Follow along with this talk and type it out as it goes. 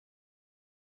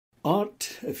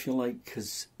Art, if you like,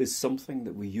 is something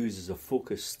that we use as a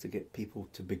focus to get people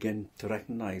to begin to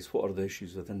recognise what are the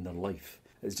issues within their life.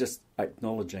 It's just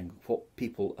acknowledging what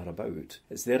people are about.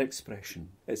 It's their expression.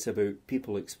 It's about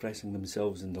people expressing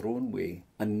themselves in their own way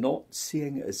and not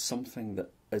seeing it as something that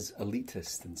is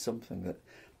elitist and something that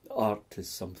art is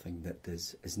something that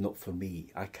is not for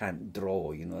me. I can't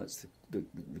draw, that's the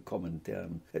common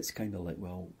term. It's kind of like,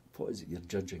 well, what is it you're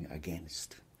judging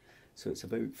against? So it's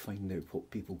about finding out what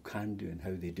people can do and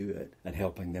how they do it and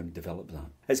helping them develop that.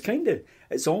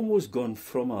 It's almost gone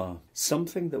from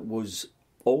something that was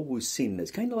always seen. It's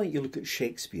kind of like you look at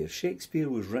Shakespeare. Shakespeare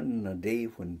was written in a day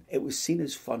when it was seen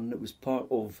as fun. It was part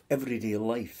of everyday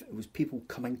life. It was people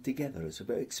coming together. It's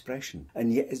about expression.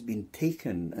 And yet it's been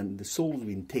taken, and the soul's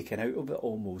been taken out of it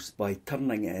almost by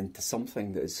turning it into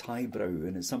something that is highbrow,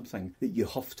 and it's something that you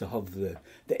have to have the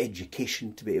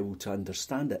education to be able to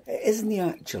understand it. It isn't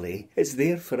actually. It's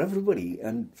there for everybody.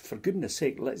 And for goodness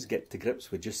sake, let's get to grips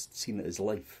with just seeing it as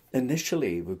life.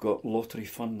 Initially, we've got lottery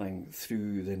funding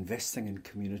through the Investing in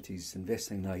Communities,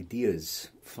 Investing in Ideas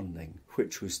funding,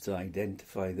 which was to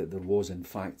identify that there was in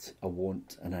fact a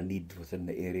want and a need within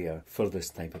the area for this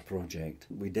type of project.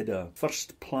 We did a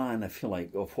first plan, if you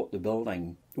like, of what the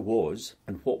building was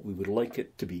and what we would like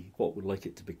it to be, what we'd like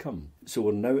it to become. So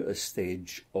we're now at a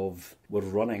stage of we're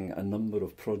running a number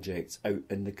of projects out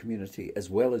in the community as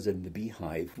well as in the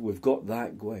Beehive. We've got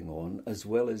that going on as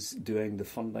well as doing the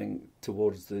funding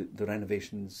towards the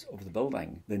renovations of the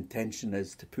building. The intention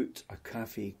is to put a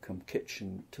cafe cum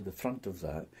kitchen to the front of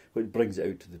that, which brings it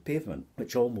out to the pavement,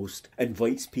 which almost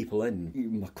invites people in.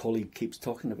 My colleague keeps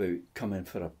talking about coming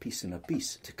for a piece and a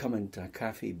piece, to come into a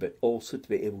cafe, but also to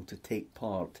be able to take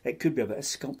part. It could be a bit of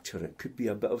sculpture, it could be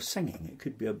a bit of singing, it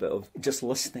could be a bit of just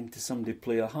listening to somebody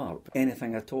play a harp,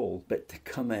 anything at all, but to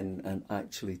come in and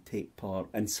actually take part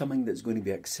in something that's going to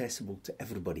be accessible to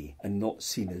everybody and not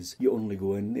seen as you only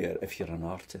go in there if you're an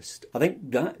artist. I think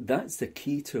that's the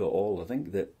key to it all. I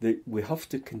think that we have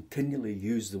to continually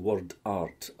use the word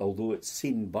art, although it's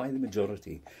seen by the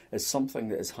majority as something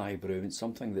that is highbrow and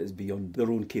something that is beyond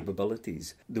their own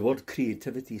capabilities. The word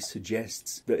creativity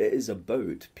suggests that it is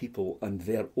about people and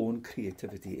their own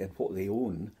creativity and what they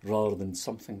own, rather than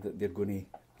something that they're going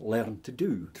to learn to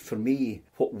do. For me,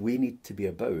 what we need to be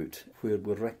about, where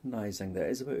we're recognising that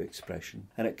it is about expression,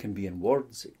 and it can be in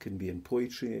words, it can be in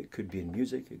poetry, it could be in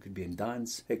music, it could be in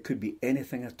dance, it could be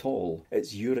anything at all.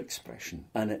 It's your expression,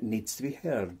 and it needs to be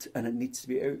heard, and it needs to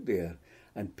be out there,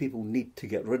 and people need to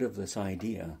get rid of this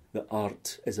idea that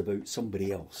art is about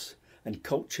somebody else. And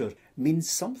culture means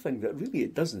something that really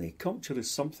it doesn't. Culture is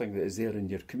something that is there in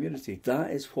your community. That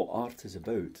is what art is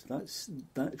about. That's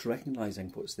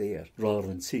recognising what's there, rather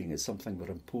than seeing it as something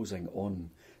we're imposing on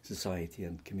society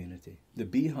and community. The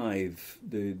Beehive,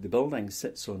 the building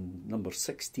sits on number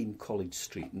 16 College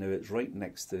Street. Now it's right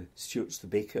next to Stewart's the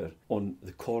Baker on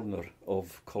the corner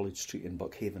of College Street in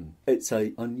Buckhaven. It's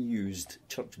an unused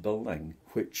church building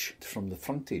which, from the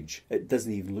frontage, it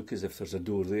doesn't even look as if there's a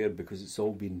door there because it's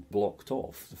all been blocked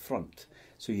off the front.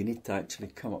 So you need to actually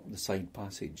come up the side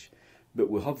passage.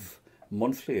 But we have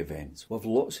monthly events. We have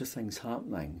lots of things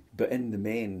happening, but in the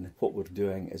main, what we're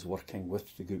doing is working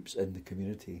with the groups in the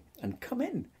community. And come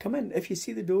in. If you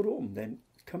see the door open, then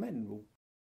come in.